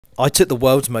I took the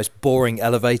world's most boring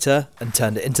elevator and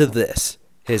turned it into this.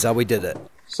 Here's how we did it.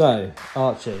 So,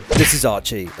 Archie. This is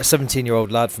Archie, a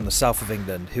 17-year-old lad from the south of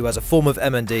England who has a form of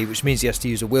MND, which means he has to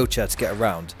use a wheelchair to get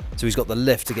around, so he's got the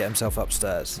lift to get himself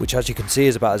upstairs, which as you can see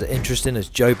is about as interesting as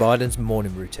Joe Biden's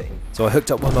morning routine. So I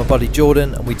hooked up with my buddy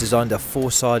Jordan and we designed a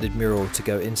 4-sided mural to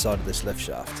go inside of this lift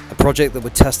shaft, a project that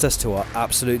would test us to our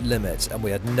absolute limits, and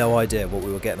we had no idea what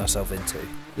we were getting ourselves into.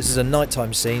 This is a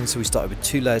nighttime scene, so we started with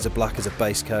 2 layers of black as a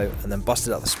base coat and then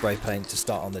busted out the spray paint to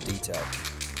start on the detail.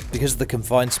 Because of the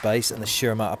confined space and the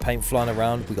sheer amount of paint flying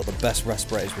around, we got the best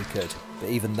respirators we could, but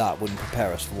even that wouldn't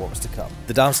prepare us for what was to come.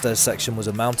 The downstairs section was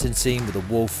a mountain scene with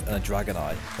a wolf and a dragon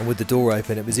eye, and with the door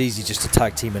open it was easy just to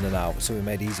tag team in and out, so we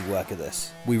made easy work of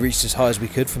this. We reached as high as we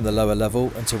could from the lower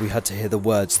level until we had to hear the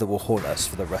words that will haunt us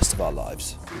for the rest of our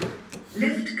lives.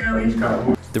 Lift going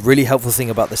down. The really helpful thing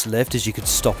about this lift is you could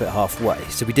stop it halfway,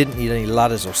 so we didn't need any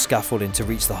ladders or scaffolding to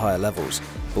reach the higher levels,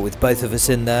 but with both of us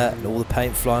in there and all the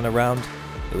paint flying around,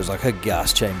 it was like a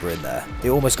gas chamber in there. It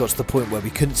almost got to the point where we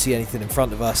couldn't see anything in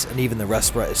front of us, and even the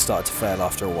respirators started to fail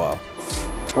after a while.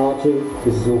 Archie,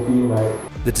 this is all for you, mate.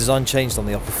 The design changed on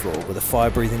the upper floor with a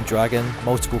fire-breathing dragon,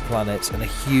 multiple planets and a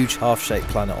huge half-shaped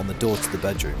planet on the door to the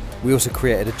bedroom. We also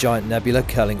created a giant nebula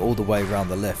curling all the way around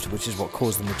the lift, which is what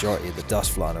caused the majority of the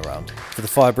dust flying around. For the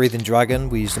fire-breathing dragon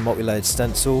we used a multi-layered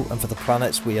stencil, and for the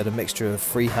planets we had a mixture of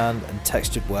freehand and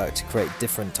textured work to create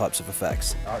different types of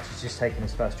effects. Archie's just taking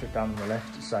his first trip down the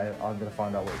lift, so I'm going to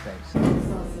find out what he thinks.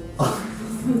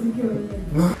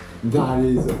 That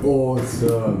is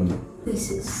awesome.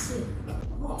 This is sick.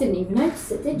 Didn't even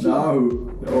notice it, did you?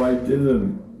 No, I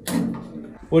didn't.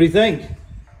 What do you think?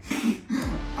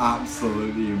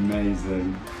 Absolutely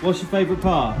amazing. What's your favourite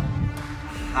part?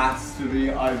 Has to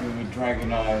be either the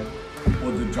dragon eye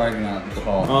or the dragon at the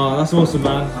top. Oh, that's awesome,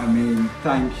 man. I mean,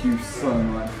 thank you so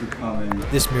much for coming.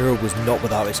 This mural was not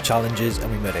without its challenges,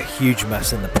 and we made a huge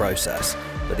mess in the process.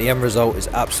 But the end result is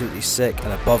absolutely sick,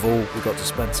 and above all, we got to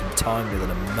spend some time with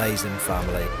an amazing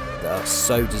family that are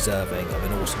so deserving of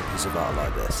an awesome piece of art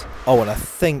like this. Oh, and I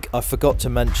think I forgot to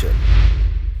mention,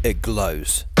 it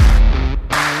glows.